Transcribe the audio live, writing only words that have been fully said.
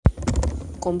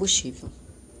Combustível.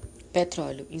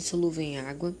 Petróleo insolúvel em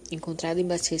água, encontrado em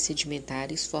bacias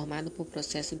sedimentares, formado por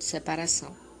processo de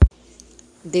separação.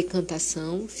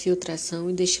 Decantação,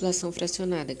 filtração e destilação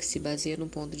fracionada, que se baseia no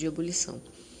ponto de ebulição.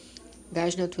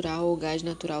 Gás natural ou gás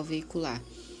natural veicular.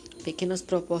 Pequenas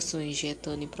proporções de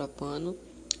etano e propano,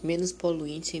 menos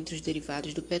poluentes entre os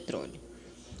derivados do petróleo.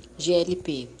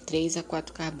 GLP, 3 a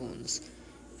 4 carbonos.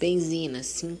 Benzina,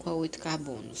 5 a 8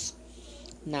 carbonos.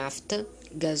 Nafta,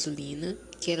 gasolina,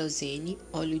 querosene,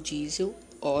 óleo diesel,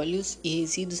 óleos e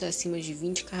resíduos acima de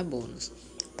 20 carbonos.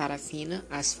 Parafina,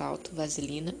 asfalto,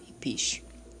 vaselina e piche.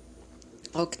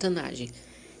 Octanagem.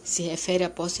 Se refere à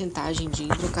porcentagem de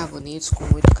hidrocarbonetos com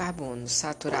 8 carbonos,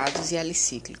 saturados e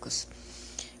alicíclicos.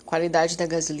 Qualidade da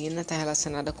gasolina está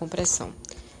relacionada com pressão.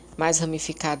 Mais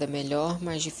ramificada, melhor,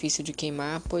 mais difícil de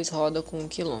queimar, pois roda com 1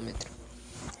 km.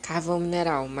 Carvão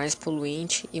mineral, mais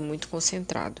poluente e muito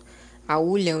concentrado. A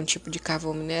hulha é um tipo de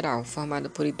carvão mineral, formado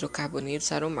por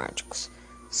hidrocarbonetos aromáticos.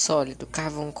 Sólido,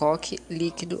 carvão coque,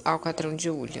 líquido, alcatrão de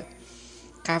hulha.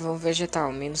 Carvão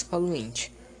vegetal, menos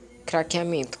poluente.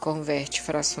 Craqueamento, converte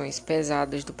frações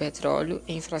pesadas do petróleo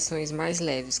em frações mais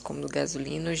leves, como do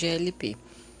gasolina ou GLP.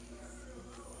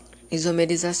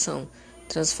 Isomerização,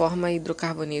 transforma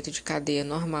hidrocarboneto de cadeia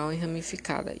normal em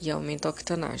ramificada e aumenta a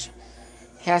octanagem.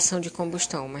 Reação de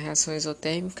combustão, uma reação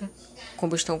exotérmica.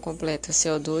 Combustão completa,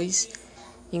 CO2.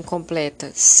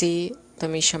 Incompleta, C,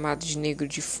 também chamado de negro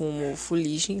de fumo ou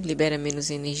fuligem, libera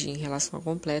menos energia em relação à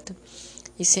completa.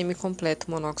 E semicompleta,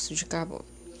 monóxido de carbono.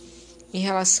 Em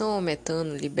relação ao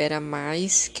metano, libera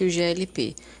mais que o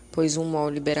GLP, pois 1 mol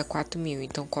libera 4.000,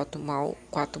 então 4 mol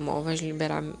vai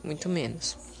liberar muito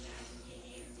menos.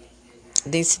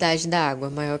 Densidade da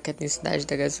água, maior que a densidade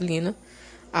da gasolina.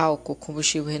 Álcool,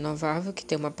 combustível renovável, que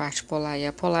tem uma parte polar e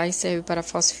apolar e serve para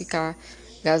falsificar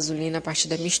gasolina a partir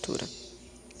da mistura.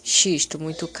 Xisto,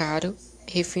 muito caro,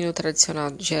 refino tradicional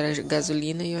gera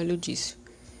gasolina e óleo diesel.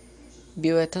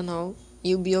 Bioetanol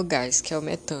e o biogás, que é o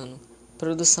metano.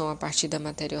 Produção a partir da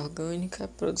matéria orgânica,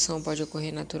 produção pode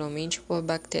ocorrer naturalmente por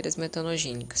bactérias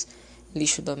metanogênicas,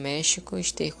 lixo doméstico,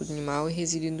 esterco animal e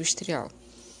resíduo industrial.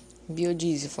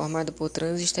 Biodiesel, formado por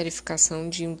transesterificação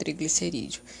de um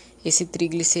triglicerídeo. Esse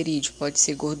triglicerídeo pode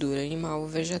ser gordura animal ou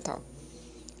vegetal.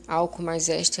 Álcool mais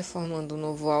éster formando um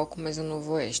novo álcool mais um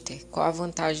novo éster. Qual a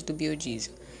vantagem do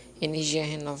biodiesel? Energia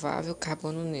renovável,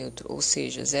 carbono neutro, ou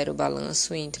seja, zero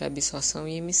balanço entre absorção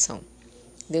e emissão.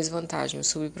 Desvantagem, o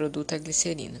subproduto é a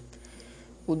glicerina.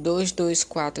 O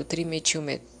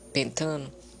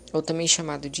 2,2,4-trimetilpentano, ou também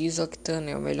chamado de isoctano,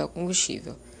 é o melhor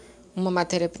combustível. Uma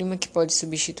matéria-prima que pode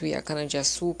substituir a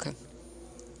cana-de-açúcar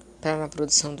para a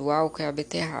produção do álcool é a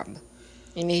beterraba.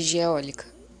 Energia eólica,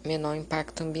 menor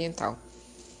impacto ambiental.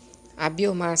 A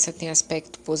biomassa tem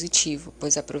aspecto positivo,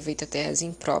 pois aproveita terras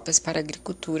impróprias para a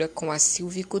agricultura com a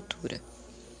silvicultura.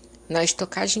 Na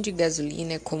estocagem de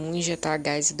gasolina é comum injetar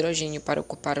gás hidrogênio para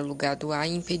ocupar o lugar do ar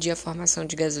e impedir a formação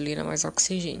de gasolina mais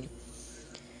oxigênio.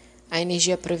 A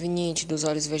energia proveniente dos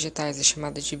óleos vegetais é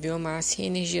chamada de biomassa e a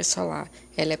energia solar,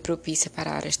 ela é propícia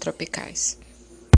para áreas tropicais.